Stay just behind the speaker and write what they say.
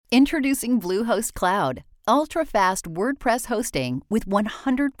Introducing Bluehost Cloud, ultra-fast WordPress hosting with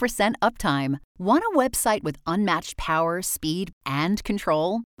 100% uptime. Want a website with unmatched power, speed, and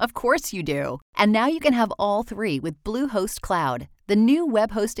control? Of course you do. And now you can have all three with Bluehost Cloud, the new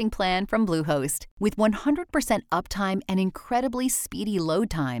web hosting plan from Bluehost. With 100% uptime and incredibly speedy load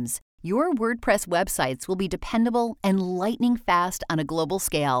times, your WordPress websites will be dependable and lightning fast on a global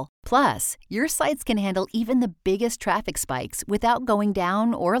scale. Plus, your sites can handle even the biggest traffic spikes without going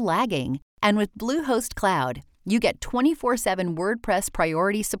down or lagging. And with Bluehost Cloud, you get 24/7 WordPress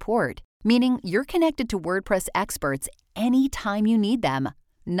priority support, meaning you're connected to WordPress experts anytime you need them.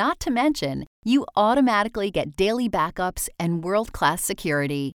 Not to mention, you automatically get daily backups and world-class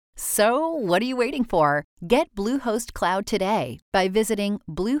security. So, what are you waiting for? Get Bluehost Cloud today by visiting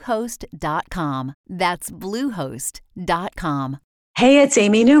Bluehost.com. That's Bluehost.com. Hey, it's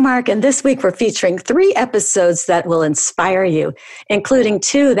Amy Newmark, and this week we're featuring 3 episodes that will inspire you, including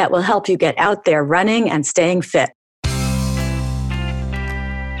 2 that will help you get out there running and staying fit.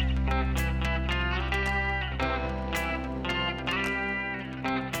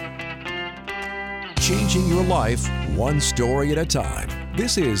 Changing your life one story at a time.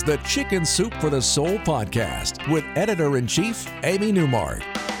 This is the Chicken Soup for the Soul podcast with Editor-in-Chief Amy Newmark.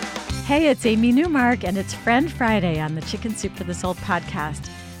 Hey, it's Amy Newmark, and it's Friend Friday on the Chicken Soup for the Soul podcast.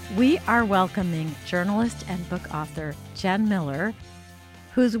 We are welcoming journalist and book author Jen Miller,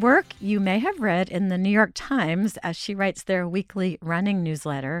 whose work you may have read in the New York Times as she writes their weekly running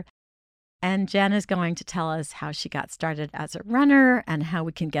newsletter. And Jen is going to tell us how she got started as a runner and how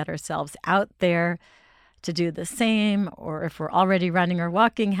we can get ourselves out there to do the same, or if we're already running or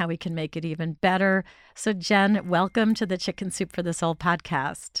walking, how we can make it even better. So Jen, welcome to the Chicken Soup for the Soul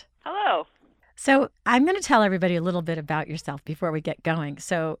podcast. Hello. So I'm going to tell everybody a little bit about yourself before we get going.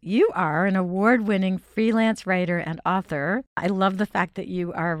 So you are an award-winning freelance writer and author. I love the fact that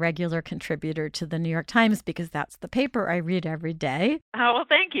you are a regular contributor to the New York Times because that's the paper I read every day. Oh, well,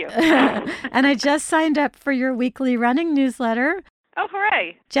 thank you. And I just signed up for your weekly running newsletter. Oh,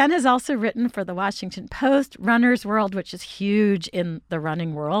 hooray. Jen has also written for the Washington Post, Runner's World, which is huge in the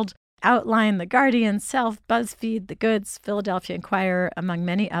running world, Outline, The Guardian, Self, BuzzFeed, The Goods, Philadelphia Inquirer, among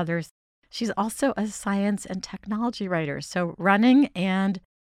many others. She's also a science and technology writer, so running and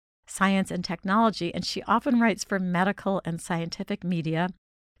science and technology, and she often writes for medical and scientific media.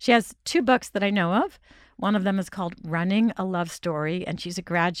 She has 2 books that I know of. One of them is called Running, a Love Story, and she's a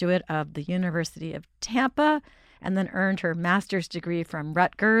graduate of the University of Tampa and then earned her master's degree from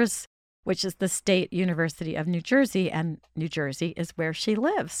Rutgers, which is the state university of New Jersey, and New Jersey is where she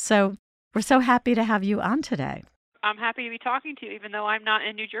lives. So we're so happy to have you on today. I'm happy to be talking to you, even though I'm not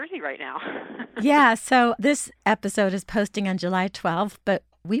in New Jersey right now. Yeah, so this episode is posting on July 12th, but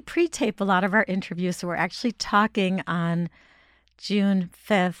we pre-tape a lot of our interviews, so we're actually talking on June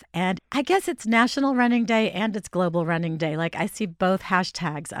 5th. And I guess it's National Running Day and it's Global Running Day. Like, I see both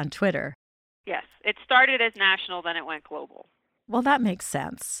hashtags on Twitter. Yes, it started as national, then it went global. Well, that makes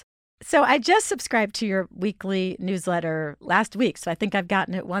sense. So I just subscribed to your weekly newsletter last week, so I think I've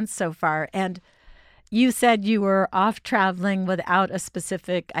gotten it once so far. And you said you were off traveling without a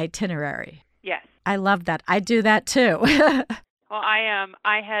specific itinerary. Yes. I love that. I do that too. Well,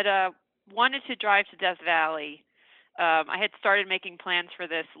 I had wanted to drive to Death Valley. I had started making plans for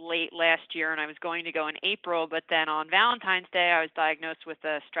this late last year, and I was going to go in April, but then on Valentine's Day, I was diagnosed with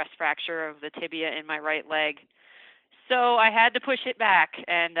a stress fracture of the tibia in my right leg. So I had to push it back,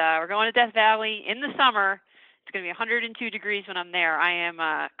 and we're going to Death Valley in the summer. It's going to be 102 degrees when I'm there. I am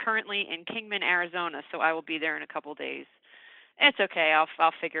currently in Kingman, Arizona, so I will be there in a couple days. It's okay.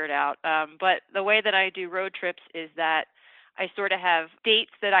 I'll figure it out. But the way that I do road trips is that I sort of have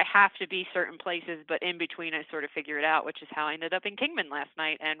dates that I have to be certain places, but in between I sort of figure it out, which is how I ended up in Kingman last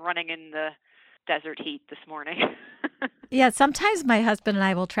night and running in the desert heat this morning. Yeah, sometimes my husband and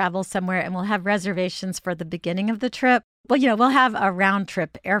I will travel somewhere and we'll have reservations for the beginning of the trip. Well, we'll have a round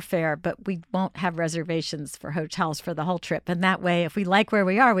trip airfare, but we won't have reservations for hotels for the whole trip. And that way, if we like where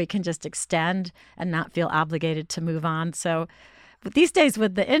we are, we can just extend and not feel obligated to move on. So but these days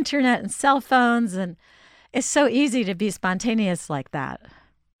with the internet and cell phones, and it's so easy to be spontaneous like that.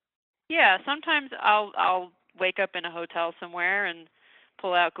 Yeah, sometimes I'll wake up in a hotel somewhere and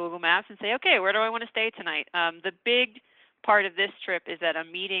pull out Google Maps and say, okay, where do I want to stay tonight? The big part of this trip is that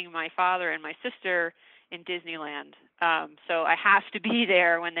I'm meeting my father and my sister in Disneyland. So I have to be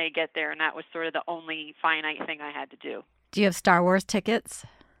there when they get there, and that was sort of the only finite thing I had to do. Do you have Star Wars tickets?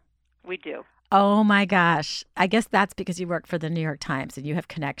 We do. Oh, my gosh. I guess that's because you work for the New York Times and you have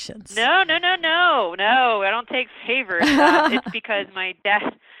connections. No. I don't take favors. It's because my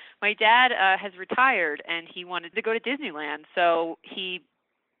dad has retired, and he wanted to go to Disneyland. So he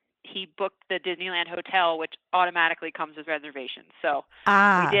he booked the Disneyland hotel, which automatically comes with reservations. So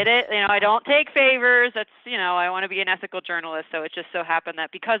Ah. we did it. I don't take favors. That's, I want to be an ethical journalist. So it just so happened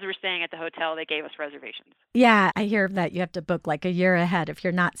that because we're staying at the hotel, they gave us reservations. Yeah, I hear that you have to book like a year ahead if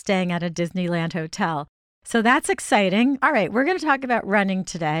you're not staying at a Disneyland hotel. So that's exciting. All right, we're going to talk about running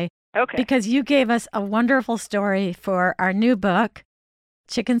today. Okay. Because you gave us a wonderful story for our new book,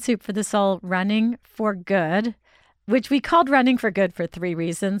 Chicken Soup for the Soul, Running for Good, which we called Running for Good for 3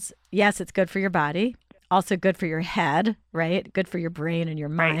 reasons. Yes, it's good for your body, also good for your head, right? Good for your brain and your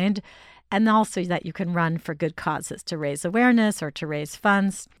mind. Right. And also that you can run for good causes to raise awareness or to raise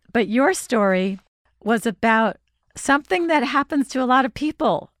funds. But your story was about something that happens to a lot of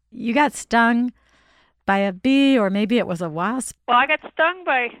people. You got stung by a bee, or maybe it was a wasp. Well, I got stung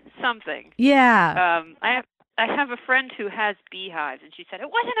by something. Yeah. I have a friend who has beehives, and she said,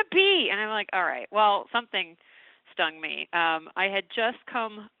 it wasn't a bee. And I'm like, all right, well, something stung me. I had just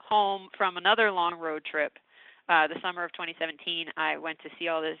come home from another long road trip. The summer of 2017, I went to see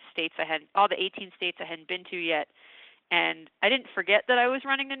all the 18 states I hadn't been to yet. And I didn't forget that I was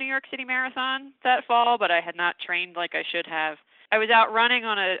running the New York City Marathon that fall, but I had not trained like I should have. I was out running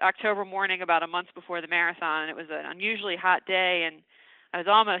on an October morning about a month before the marathon, and it was an unusually hot day, and I was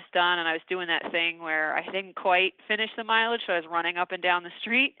almost done, and I was doing that thing where I didn't quite finish the mileage, so I was running up and down the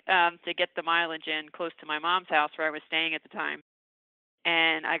street to get the mileage in close to my mom's house where I was staying at the time.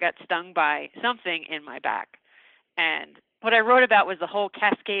 And I got stung by something in my back. And what I wrote about was the whole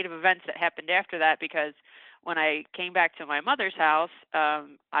cascade of events that happened after that, because when I came back to my mother's house,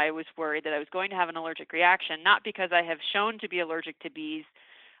 I was worried that I was going to have an allergic reaction, not because I have shown to be allergic to bees,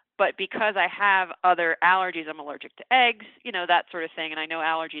 but because I have other allergies. I'm allergic to eggs, that sort of thing. And I know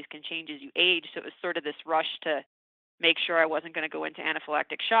allergies can change as you age. So it was sort of this rush to make sure I wasn't going to go into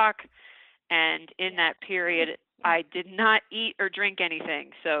anaphylactic shock. And in that period, I did not eat or drink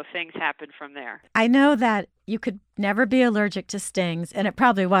anything. So things happened from there. I know that you could never be allergic to stings, and it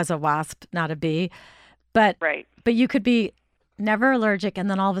probably was a wasp, not a bee. But right. But you could be never allergic, and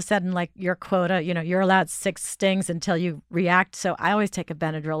then all of a sudden, like your quota, you're allowed 6 stings until you react. So I always take a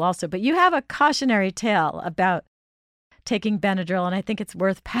Benadryl also. But you have a cautionary tale about taking Benadryl, and I think it's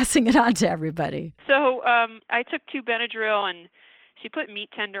worth passing it on to everybody. So I took 2 Benadryl, and she put meat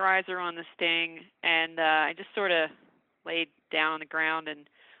tenderizer on the sting, and I just sort of laid down on the ground. And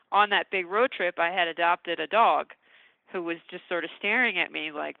on that big road trip, I had adopted a dog who was just sort of staring at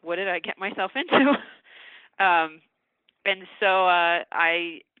me like, what did I get myself into? And so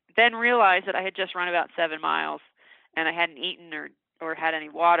I then realized that I had just run about 7 miles, and I hadn't eaten or had any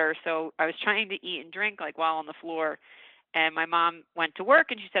water. So I was trying to eat and drink like while on the floor. And my mom went to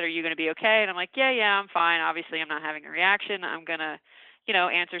work, and she said, are you going to be okay? And I'm like, yeah, I'm fine. Obviously, I'm not having a reaction. I'm going to,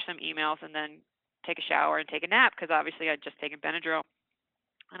 answer some emails and then take a shower and take a nap, because obviously I'd just taken Benadryl.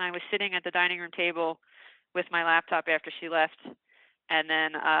 And I was sitting at the dining room table with my laptop after she left, and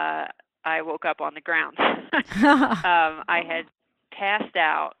then I woke up on the ground. I had passed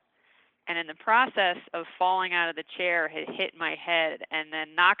out, and in the process of falling out of the chair, had hit my head and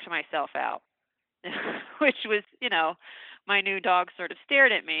then knocked myself out, which was, my new dog sort of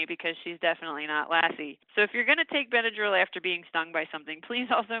stared at me because she's definitely not Lassie. So if you're going to take Benadryl after being stung by something, please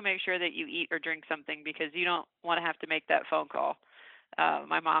also make sure that you eat or drink something, because you don't want to have to make that phone call.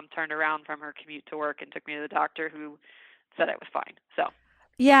 My mom turned around from her commute to work and took me to the doctor, who said I was fine. So.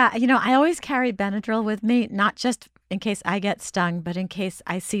 Yeah, I always carry Benadryl with me, not just in case I get stung, but in case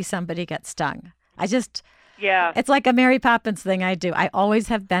I see somebody get stung. Yeah. It's like a Mary Poppins thing I do. I always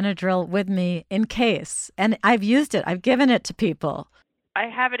have Benadryl with me in case, and I've used it. I've given it to people. I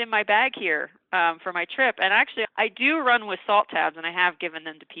have it in my bag here for my trip, and actually I do run with salt tabs, and I have given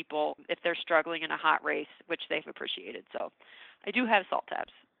them to people if they're struggling in a hot race, which they've appreciated. So I do have salt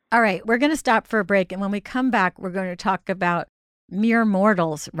tabs. All right, we're going to stop for a break, and when we come back, we're going to talk about mere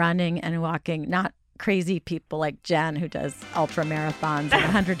mortals running and walking, not crazy people like Jen who does ultra marathons in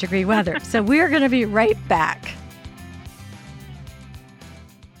 100-degree weather. So we're going to be right back.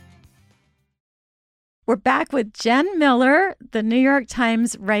 We're back with Jen Miller, the New York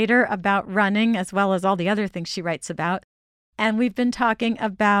Times writer about running, as well as all the other things she writes about. And we've been talking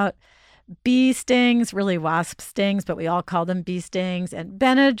about bee stings, really wasp stings, but we all call them bee stings, and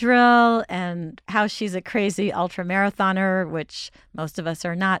Benadryl, and how she's a crazy ultra marathoner, which most of us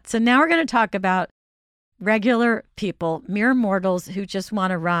are not. So now we're going to talk about regular people, mere mortals who just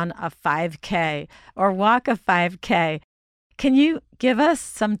want to run a 5K or walk a 5K. Can you give us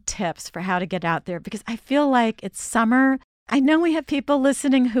some tips for how to get out there? Because I feel like it's summer. I know we have people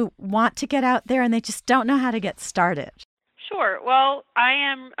listening who want to get out there and they just don't know how to get started. Sure. Well, I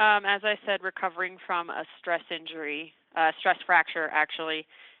am, as I said, recovering from a stress injury, stress fracture, actually.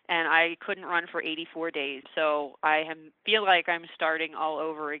 and I couldn't run for 84 days. So feel like I'm starting all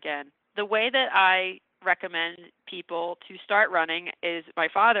over again. The way that I recommend people to start running is, my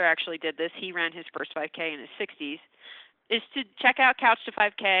father actually did this. He ran his first 5K in his 60s, is to check out Couch to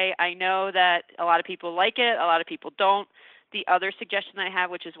 5K. I know that a lot of people like it, a lot of people don't. The other suggestion I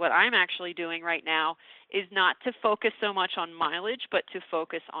have, which is what I'm actually doing right now, is not to focus so much on mileage, but to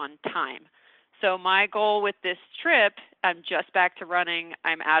focus on time. So my goal with this trip, I'm just back to running.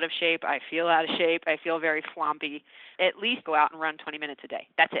 I'm out of shape. I feel out of shape. I feel very floppy. At least go out and run 20 minutes a day.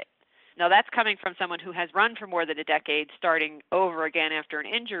 That's it. Now, that's coming from someone who has run for more than a decade, starting over again after an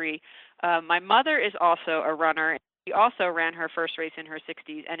injury. My mother is also a runner. She also ran her first race in her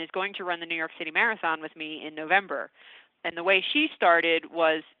 60s and is going to run the New York City Marathon with me in November. And the way she started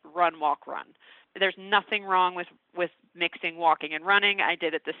was run, walk, run. There's nothing wrong with mixing walking and running. I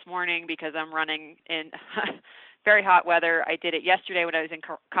did it this morning because I'm running in very hot weather. I did it yesterday when I was in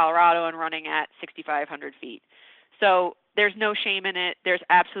Colorado and running at 6,500 feet. So there's no shame in it. There's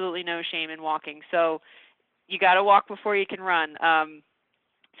absolutely no shame in walking. So you got to walk before you can run.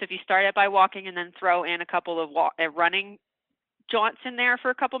 So if you start out by walking and then throw in a couple of running jaunts in there for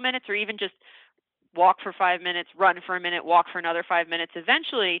a couple minutes, or even just walk for 5 minutes, run for a minute, walk for another 5 minutes,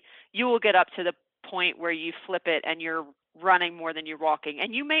 eventually you will get up to the point where you flip it and you're running more than you're walking.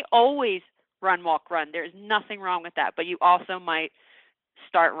 And you may always run, walk, run. There's nothing wrong with that, but you also might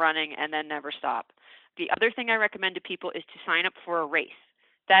start running and then never stop. The other thing I recommend to people is to sign up for a race.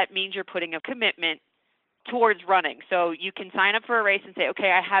 That means you're putting a commitment towards running. So you can sign up for a race and say,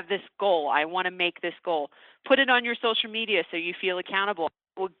 okay, I have this goal. I want to make this goal. Put it on your social media so you feel accountable.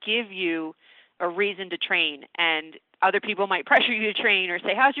 It will give you a reason to train, and other people might pressure you to train or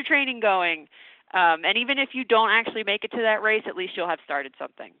say, how's your training going? And even if you don't actually make it to that race, at least you'll have started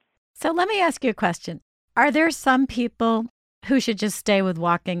something. So let me ask you a question. Are there some people who should just stay with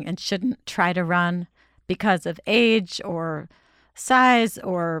walking and shouldn't try to run because of age or size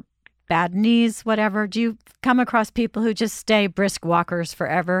or bad knees, whatever? Do you come across people who just stay brisk walkers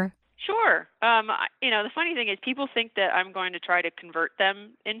forever? Sure. The funny thing is people think that I'm going to try to convert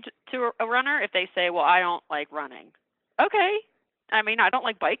them into a runner if they say, well, I don't like running. Okay. I mean, I don't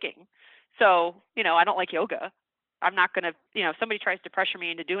like biking. So, I don't like yoga. I'm not going to, if somebody tries to pressure me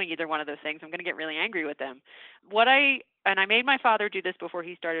into doing either one of those things, I'm going to get really angry with them. And I made my father do this before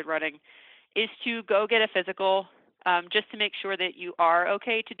he started running, is to go get a physical, just to make sure that you are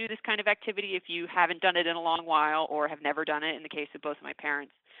okay to do this kind of activity if you haven't done it in a long while or have never done it, in the case of both of my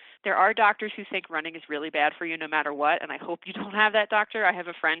parents. There are doctors who think running is really bad for you no matter what, and I hope you don't have that doctor. I have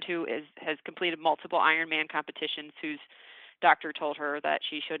a friend who has completed multiple Ironman competitions whose doctor told her that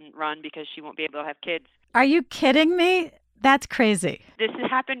she shouldn't run because she won't be able to have kids. Are you kidding me? That's crazy. This has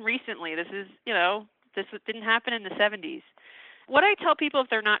happened recently. This didn't happen in the 70s. What I tell people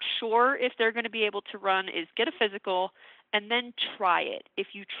if they're not sure if they're going to be able to run is get a physical and then try it. If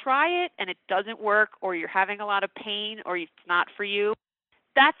you try it and it doesn't work, or you're having a lot of pain, or it's not for you,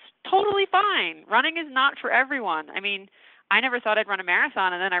 that's totally fine. Running is not for everyone. I mean, I never thought I'd run a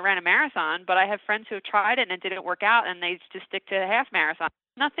marathon, and then I ran a marathon, but I have friends who have tried it and it didn't work out, and they just stick to a half marathon.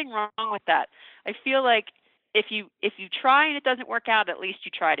 Nothing wrong with that. I feel like if you try and it doesn't work out, at least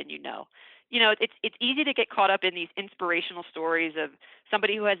you tried and you know. It's easy to get caught up in these inspirational stories of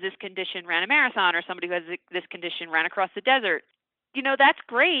somebody who has this condition ran a marathon, or somebody who has this condition ran across the desert. That's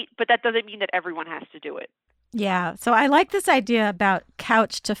great, but that doesn't mean that everyone has to do it. Yeah. So I like this idea about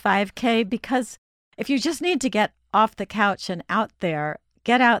couch to 5K, because if you just need to get off the couch and out there,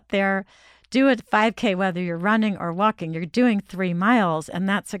 get out there, do a 5K, whether you're running or walking, you're doing 3 miles, and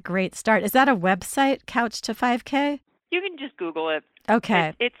that's a great start. Is that a website, Couch to 5K? You can just Google it.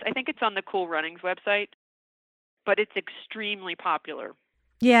 Okay. I think it's on the Cool Runnings website, but it's extremely popular.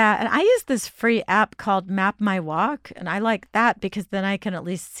 Yeah, and I use this free app called Map My Walk, and I like that because then I can at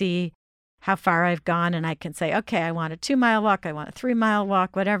least see how far I've gone, and I can say, okay, I want a 2-mile walk, I want a 3-mile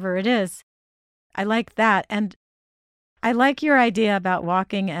walk, whatever it is. I like that. And I like your idea about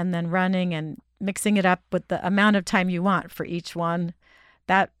walking and then running and mixing it up with the amount of time you want for each one.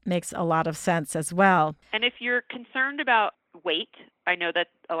 That makes a lot of sense as well. And if you're concerned about weight, I know that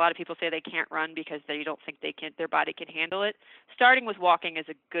a lot of people say they can't run because they don't think their body can handle it. Starting with walking is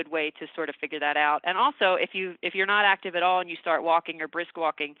a good way to sort of figure that out. And also, if you're not active at all and you start walking or brisk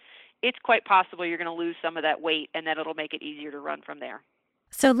walking, it's quite possible you're going to lose some of that weight, and then it'll make it easier to run from there.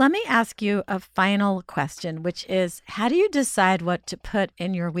 So let me ask you a final question, which is, how do you decide what to put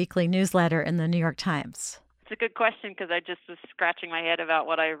in your weekly newsletter in the New York Times? It's a good question, because I just was scratching my head about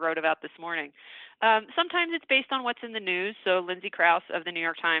what I wrote about this morning. Sometimes it's based on what's in the news. So Lindsay Krause of the New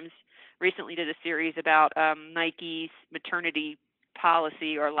York Times recently did a series about Nike's maternity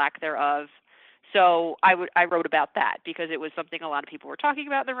policy or lack thereof. So I wrote about that because it was something a lot of people were talking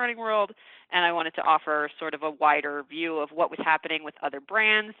about in the running world, and I wanted to offer sort of a wider view of what was happening with other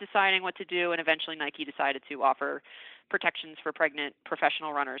brands deciding what to do, and eventually Nike decided to offer protections for pregnant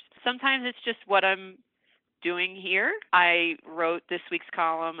professional runners. Sometimes it's just what I'm doing here. I wrote this week's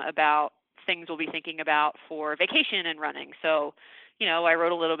column about things we'll be thinking about for vacation and running. So, I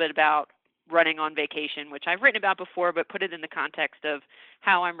wrote a little bit about running on vacation, which I've written about before, but put it in the context of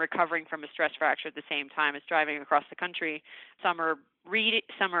how I'm recovering from a stress fracture at the same time as driving across the country. Some are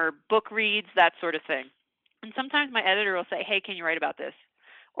book reads, that sort of thing. And sometimes my editor will say, hey, can you write about this?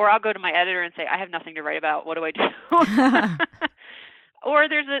 Or I'll go to my editor and say, I have nothing to write about. What do I do? Or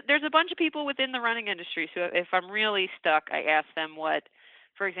there's a bunch of people within the running industry. So if I'm really stuck, I ask them what,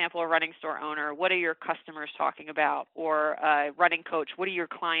 for example, a running store owner, what are your customers talking about? Or a running coach, what are your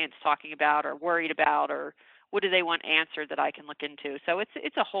clients talking about or worried about? Or what do they want answered that I can look into? So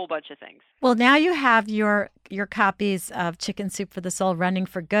it's a whole bunch of things. Well, now you have your copies of Chicken Soup for the Soul, Running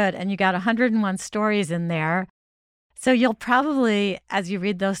for Good, and you got 101 stories in there. So you'll probably, as you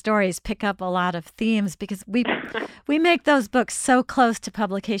read those stories, pick up a lot of themes because we make those books so close to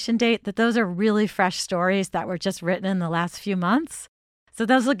publication date that those are really fresh stories that were just written in the last few months. So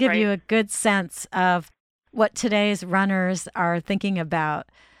those will give you a good sense of what today's runners are thinking about.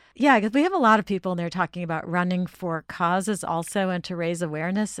 Yeah, because we have a lot of people and they're talking about running for causes also and to raise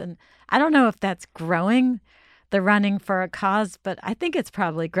awareness. And I don't know if that's growing, the running for a cause, but I think it's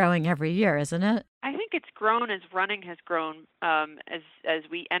probably growing every year, isn't it? I think it's grown as running has grown as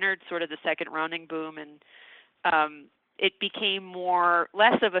we entered sort of the second running boom, and it became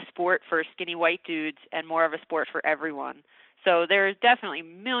less of a sport for skinny white dudes and more of a sport for everyone. So there's definitely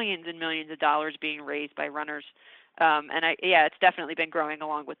millions and millions of dollars being raised by runners. It's definitely been growing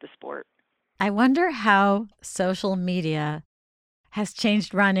along with the sport. I wonder how social media has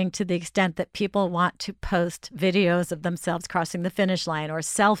changed running to the extent that people want to post videos of themselves crossing the finish line or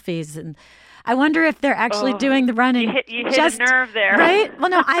selfies. And I wonder if they're actually doing the running. You hit a nerve there. Right? Well,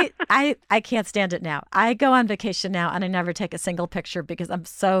 no, I can't stand it now. I go on vacation now and I never take a single picture because I'm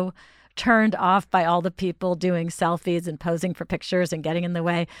so turned off by all the people doing selfies and posing for pictures and getting in the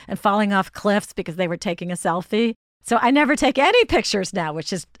way and falling off cliffs because they were taking a selfie. So I never take any pictures now,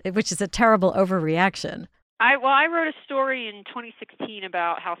 which is a terrible overreaction. I wrote a story in 2016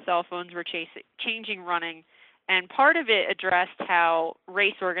 about how cell phones were changing running, and part of it addressed how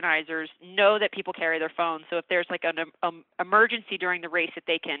race organizers know that people carry their phones. So if there's like an emergency during the race, that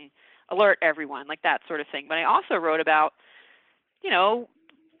they can alert everyone, like that sort of thing. But I also wrote about,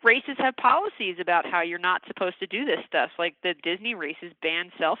 races have policies about how you're not supposed to do this stuff. Like the Disney races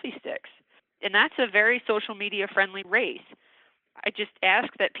ban selfie sticks. And that's a very social media friendly race. I just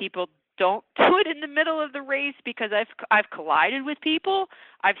ask that people don't do it in the middle of the race because I've collided with people.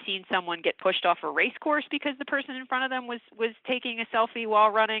 I've seen someone get pushed off a race course because the person in front of them was taking a selfie while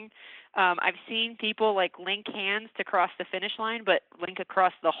running. I've seen people link hands to cross the finish line, but link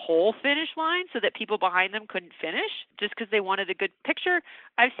across the whole finish line so that people behind them couldn't finish just because they wanted a good picture.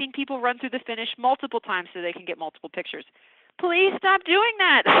 I've seen people run through the finish multiple times so they can get multiple pictures. Please stop doing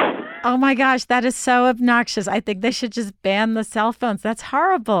that. Oh my gosh, that is so obnoxious. I think they should just ban the cell phones. That's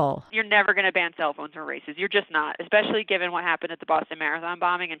horrible. You're never going to ban cell phones from races. You're just not, especially given what happened at the Boston Marathon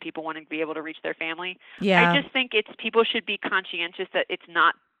bombing and people wanting to be able to reach their family. Yeah. I just think people should be conscientious that it's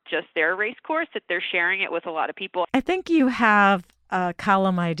not just their race course, that they're sharing it with a lot of people. I think you have a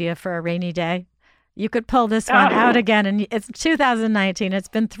column idea for a rainy day. You could pull this one out again, and it's 2019. It's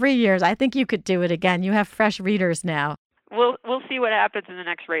been 3 years. I think you could do it again. You have fresh readers now. We'll see what happens in the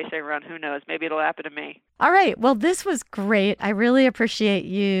next race I run. Who knows? Maybe it'll happen to me. All right. Well, this was great. I really appreciate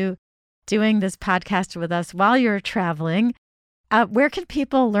you doing this podcast with us while you're traveling. Where can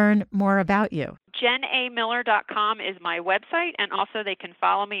people learn more about you? JenAMiller.com is my website, and also they can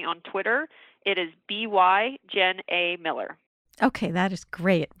follow me on Twitter. It is BYJenAMiller. Okay, that is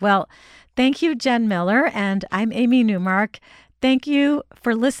great. Well, thank you, Jen Miller, and I'm Amy Newmark. Thank you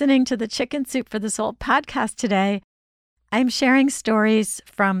for listening to the Chicken Soup for the Soul podcast today. I'm sharing stories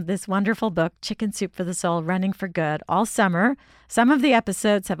from this wonderful book, Chicken Soup for the Soul, Running for Good, all summer. Some of the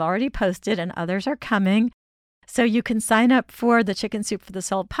episodes have already posted and others are coming. So you can sign up for the Chicken Soup for the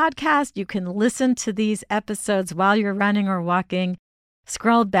Soul podcast. You can listen to these episodes while you're running or walking.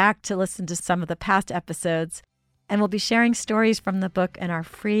 Scroll back to listen to some of the past episodes. And we'll be sharing stories from the book in our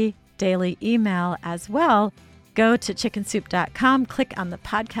free daily email as well. Go to chickensoup.com, click on the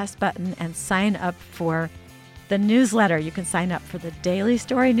podcast button, and sign up for the newsletter. You can sign up for the daily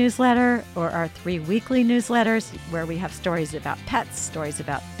story newsletter or our 3 weekly newsletters where we have stories about pets, stories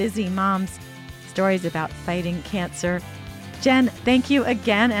about busy moms, stories about fighting cancer. Jen, thank you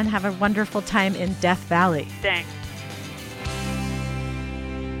again and have a wonderful time in Death Valley. Thanks.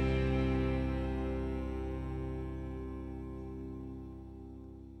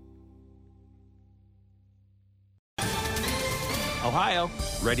 Ohio,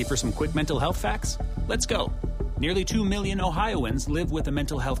 ready for some quick mental health facts? Let's go. Nearly 2 million Ohioans live with a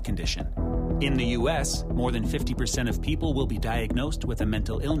mental health condition. In the U.S., more than 50% of people will be diagnosed with a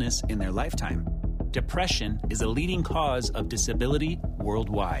mental illness in their lifetime. Depression is a leading cause of disability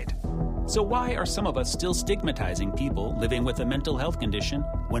worldwide. So why are some of us still stigmatizing people living with a mental health condition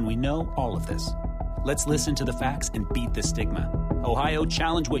when we know all of this? Let's listen to the facts and beat the stigma. Ohio,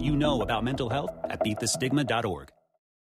 challenge what you know about mental health at beatthestigma.org.